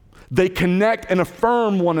 They connect and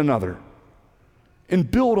affirm one another and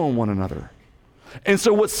build on one another. And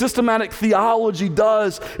so what systematic theology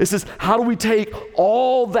does is says, how do we take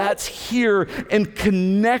all that's here and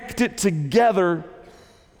connect it together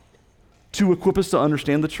to equip us to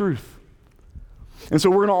understand the truth? And so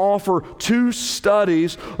we're going to offer 2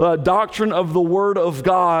 studies, Doctrine of the Word of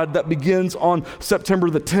God, that begins on September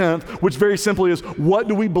the 10th, which very simply is, what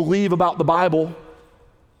do we believe about the Bible?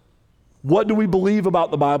 What do we believe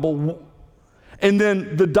about the Bible? And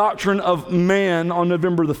then the Doctrine of Man on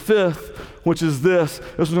November the 5th, which is this.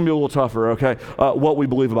 This is going to be a little tougher, okay? What we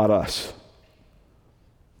believe about us.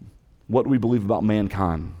 What do we believe about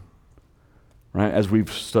mankind? Right? As we've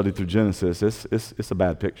studied through Genesis, it's a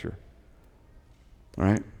bad picture.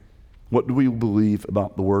 Right? What do we believe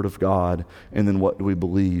about the Word of God? And then what do we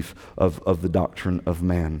believe of the doctrine of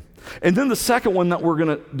man? And then the second one that we're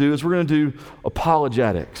going to do is we're going to do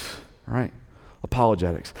apologetics. Right?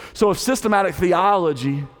 Apologetics. So if systematic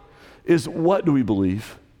theology is what do we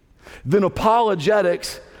believe, then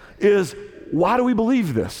apologetics is why do we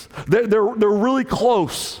believe this? They're really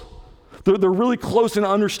close. They're really close in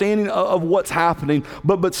understanding of what's happening.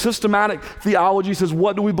 But systematic theology says,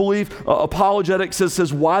 what do we believe? Apologetics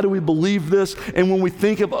says, why do we believe this? And when we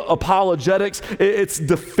think of apologetics, it's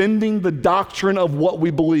defending the doctrine of what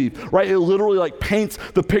we believe, right? It literally like paints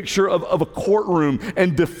the picture of a courtroom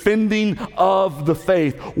and defending of the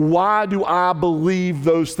faith. Why do I believe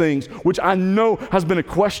those things? Which I know has been a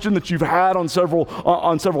question that you've had on several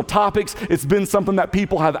topics. It's been something that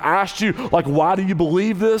people have asked you, like, why do you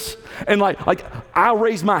believe this? And like I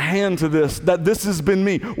raise my hand to this, that this has been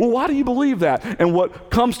me. Well, why do you believe that? And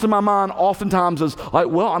what comes to my mind oftentimes is like,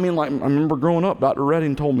 well, I mean, like I remember growing up, Dr.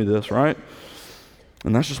 Redding told me this, right?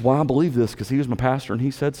 And that's just why I believe this, because he was my pastor and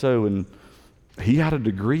he said so, and he had a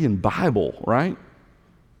degree in Bible, right?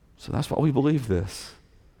 So that's why we believe this.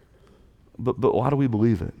 But why do we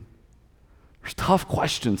believe it? There's tough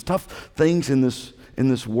questions, tough things in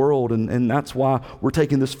this world, and that's why we're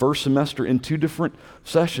taking this first semester in 2 different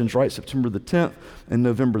sessions, right? September the 10th and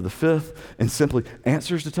November the 5th, and simply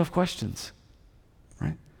answers to tough questions,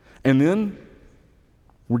 right? And then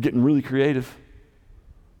we're getting really creative.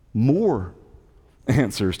 More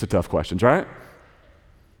answers to tough questions, right?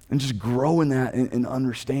 And just growing that in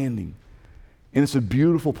understanding. And it's a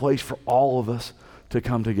beautiful place for all of us to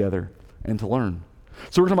come together and to learn.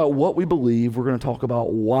 So we're talking about what we believe. We're going to talk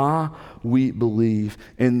about why we believe.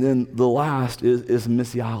 And then the last is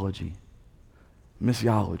missiology.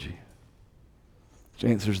 Missiology. Which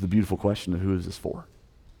answers the beautiful question of who is this for?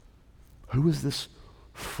 Who is this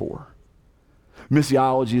for?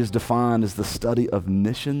 Missiology is defined as the study of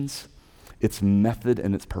missions, its method,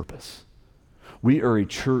 and its purpose. We are a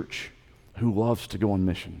church who loves to go on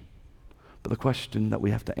mission. But the question that we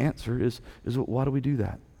have to answer is why do we do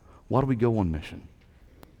that? Why do we go on mission?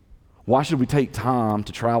 Why should we take time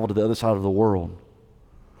to travel to the other side of the world?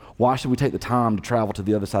 Why should we take the time to travel to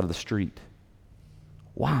the other side of the street?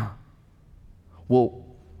 Why? Well,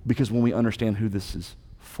 because when we understand who this is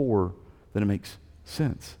for, then it makes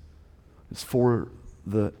sense. It's for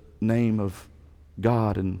the name of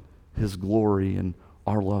God and His glory and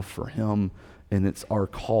our love for Him, and it's our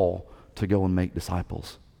call to go and make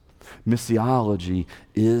disciples. Missiology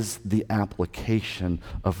is the application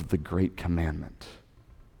of the great commandment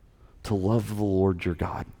to love the Lord your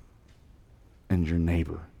God and your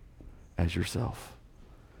neighbor as yourself.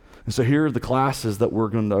 And so here are the classes that we're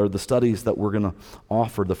going to, or the studies that we're going to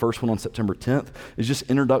offer. The first one on September 10th is just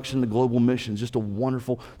Introduction to Global Missions, just a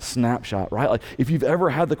wonderful snapshot, right? Like if you've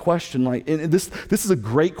ever had the question, like, and this is a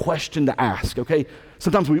great question to ask, okay?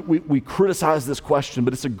 Sometimes we criticize this question,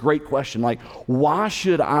 but it's a great question. Like, why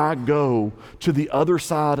should I go to the other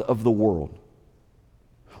side of the world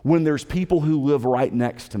when there's people who live right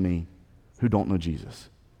next to me who don't know Jesus?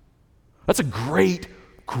 That's a great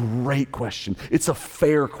question. It's a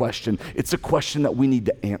fair question. It's a question that we need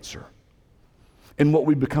to answer. And what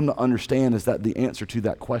we become to understand is that the answer to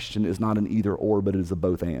that question is not an either or, but it is a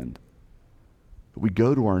both and. We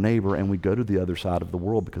go to our neighbor and we go to the other side of the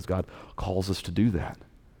world because God calls us to do that.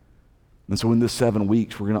 And so in this 7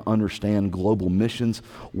 weeks, we're going to understand global missions,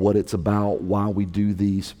 what it's about, why we do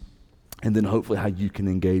these, and then hopefully how you can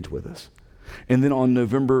engage with us. And then on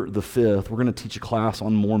November the 5th, we're going to teach a class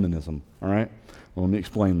on Mormonism, all right? Well, let me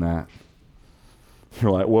explain that.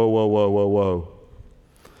 You're like, whoa.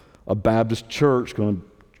 A Baptist church going to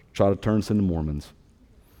try to turn us into Mormons.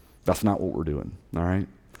 That's not what we're doing, all right?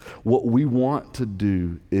 What we want to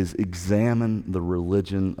do is examine the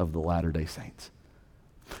religion of the Latter-day Saints.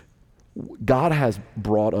 God has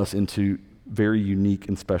brought us into very unique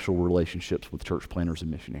and special relationships with church planters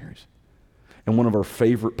and missionaries. And one of our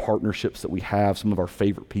favorite partnerships that we have, some of our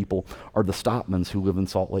favorite people, are the Stopmans who live in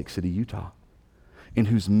Salt Lake City, Utah, and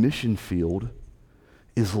whose mission field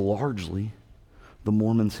is largely the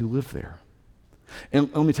Mormons who live there.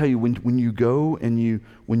 And let me tell you, when you go and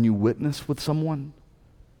when you witness with someone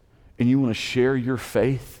and you want to share your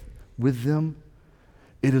faith with them,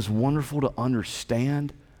 it is wonderful to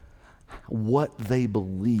understand what they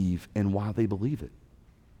believe and why they believe it,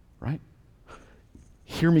 right?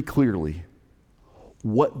 Hear me clearly.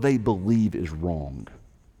 What they believe is wrong,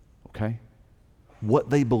 okay? What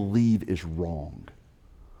they believe is wrong.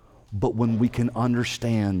 But when we can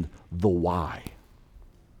understand the why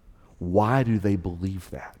do they believe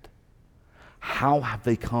that? How have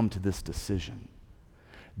they come to this decision?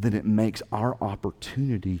 Then it makes our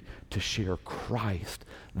opportunity to share Christ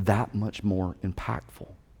that much more impactful.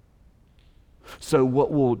 So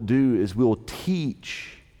what we'll do is we'll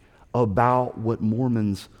teach about what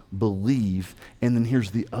Mormons believe, and then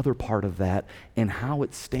here's the other part of that, and how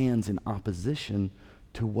it stands in opposition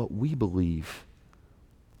to what we believe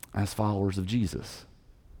as followers of Jesus,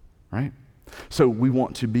 right? So we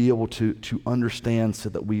want to be able to understand so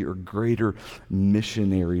that we are greater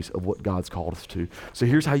missionaries of what God's called us to. So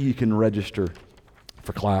here's how you can register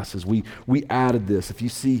for classes. We added this. If you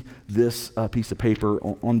see this piece of paper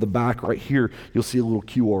on the back right here, you'll see a little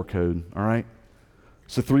QR code, all right?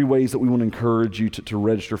 So 3 ways that we want to encourage you to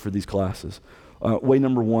register for these classes. Way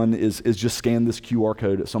number 1 is just scan this QR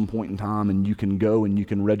code at some point in time, and you can go and you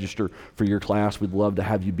can register for your class. We'd love to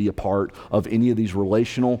have you be a part of any of these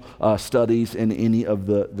relational studies and any of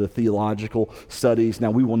the theological studies.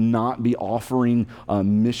 Now, we will not be offering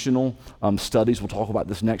missional studies. We'll talk about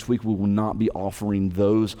this next week. We will not be offering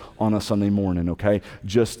those on a Sunday morning, okay?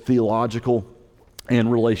 Just theological and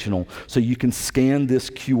relational. So you can scan this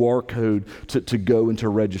QR code to go and to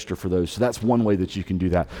register for those. So that's one way that you can do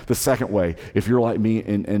that. The second way, if you're like me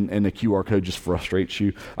and a QR code just frustrates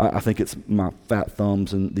you, I think it's my fat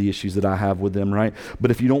thumbs and the issues that I have with them, right?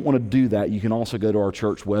 But if you don't want to do that, you can also go to our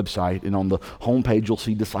church website, and on the homepage you'll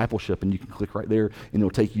see Discipleship, and you can click right there and it'll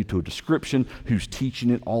take you to a description, who's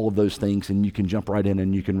teaching it, all of those things, and you can jump right in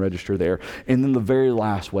and you can register there. And then the very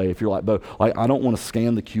last way, if you're like, Bo, I don't want to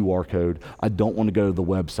scan the QR code, I don't want to go to the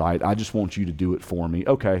website, I just want you to do it for me.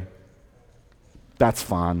 Okay, that's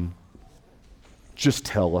fine. Just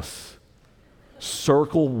tell us.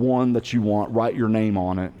 Circle one that you want, write your name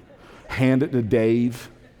on it, hand it to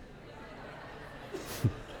Dave,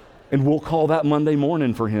 and we'll call that Monday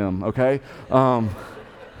morning for him, okay?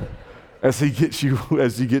 As he gets you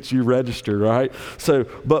registered, right? So,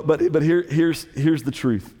 but here's the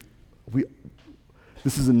truth.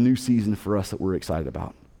 This is a new season for us that we're excited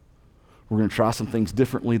about. We're going to try some things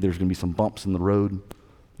differently. There's going to be some bumps in the road.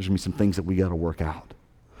 There's going to be some things that we got to work out.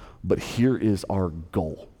 But here is our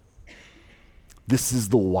goal. This is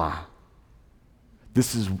the why.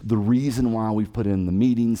 This is the reason why we've put in the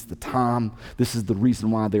meetings, the time. This is the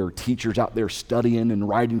reason why there are teachers out there studying and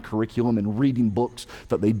writing curriculum and reading books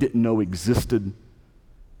that they didn't know existed.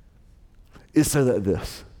 Is so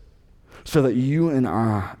that you and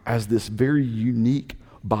I, as this very unique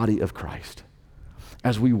body of Christ,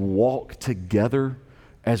 as we walk together,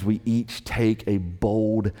 as we each take a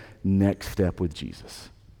bold next step with Jesus,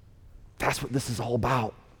 That's what this is all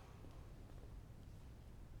about.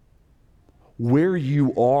 Where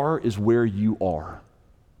you are is where you are.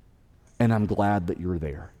 And I'm glad that you're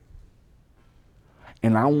there.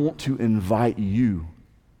 And I want to invite you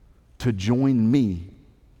to join me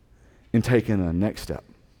in taking a next step.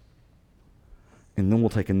 And then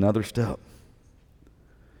we'll take another step.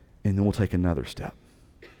 And then we'll take another step.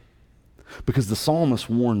 Because the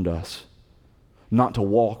psalmist warned us not to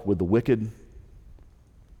walk with the wicked,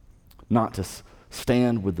 not to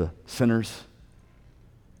stand with the sinners,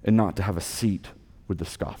 and not to have a seat with the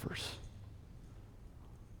scoffers.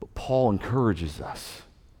 But Paul encourages us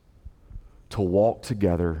to walk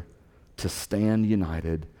together, to stand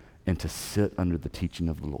united, and to sit under the teaching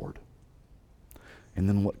of the Lord. And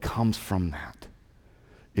then what comes from that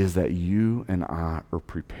is that you and I are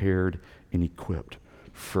prepared and equipped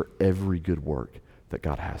for every good work that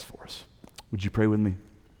God has for us. Would you pray with me?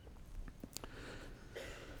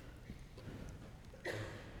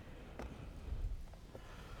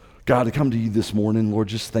 God, I come to you this morning, Lord,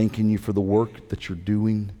 just thanking you for the work that you're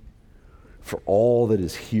doing, for all that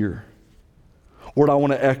is here. Lord, I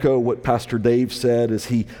want to echo what Pastor Dave said as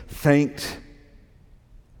he thanked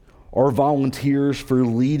our volunteers for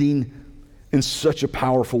leading in such a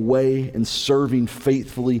powerful way and serving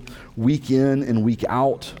faithfully week in and week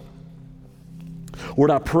out.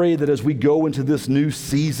 Lord, I pray that as we go into this new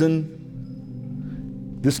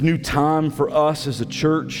season, this new time for us as a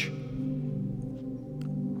church,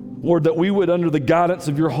 Lord, that we would, under the guidance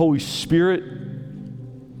of your Holy Spirit,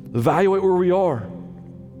 evaluate where we are.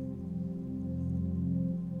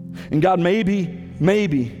 And God, maybe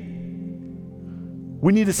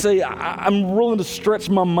we need to say, I'm willing to stretch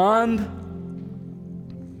my mind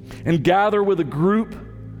and gather with a group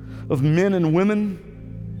of men and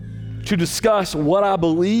women to discuss what I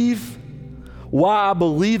believe, why I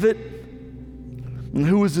believe it, and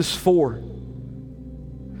who is this for.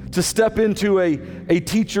 To step into a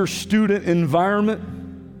teacher-student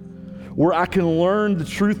environment where I can learn the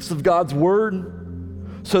truths of God's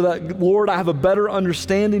Word so that, Lord, I have a better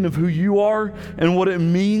understanding of who you are and what it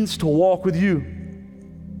means to walk with you.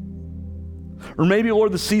 Or maybe,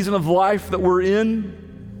 Lord, the season of life that we're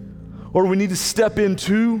in, or we need to step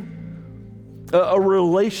into a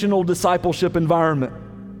relational discipleship environment.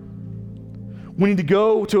 We need to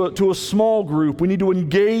go to a small group. We need to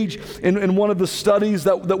engage in one of the studies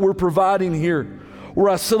that we're providing here, where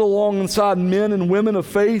I sit alongside men and women of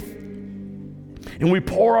faith, and we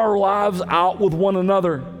pour our lives out with one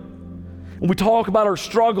another. And we talk about our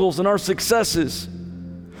struggles and our successes.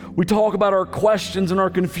 We talk about our questions and our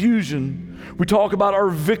confusion. We talk about our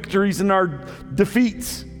victories and our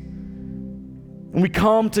defeats. And we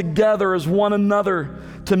come together as one another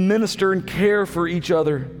to minister and care for each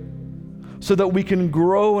other so that we can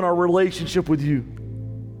grow in our relationship with you.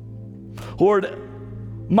 Lord,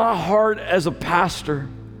 my heart as a pastor,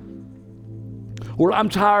 Lord, I'm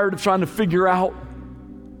tired of trying to figure out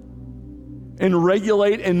and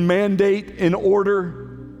regulate and mandate and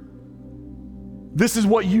order. This is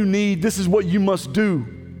what you need. This is what you must do.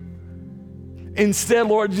 Instead,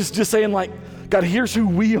 Lord, just saying like, God, here's who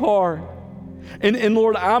we are. And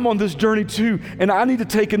Lord, I'm on this journey too, and I need to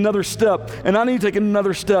take another step, and I need to take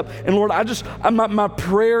another step. And Lord, my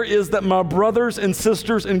prayer is that my brothers and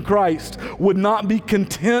sisters in Christ would not be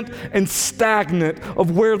content and stagnant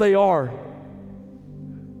of where they are,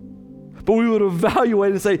 but we would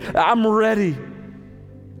evaluate and say, I'm ready.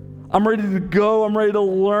 I'm ready to go. I'm ready to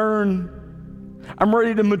learn. I'm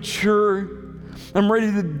ready to mature. I'm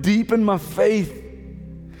ready to deepen my faith.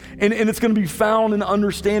 And it's going to be found in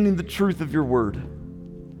understanding the truth of your word.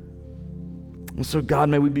 And so, God,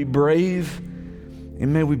 may we be brave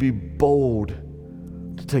and may we be bold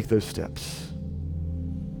to take those steps.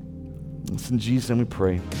 It's in Jesus' name we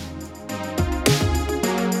pray.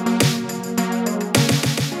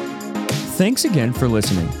 Thanks again for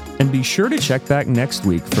listening, and be sure to check back next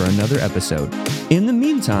week for another episode. In the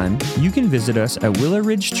meantime, you can visit us at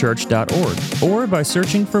willowridgechurch.org or by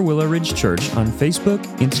searching for Willow Ridge Church on Facebook,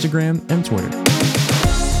 Instagram, and Twitter.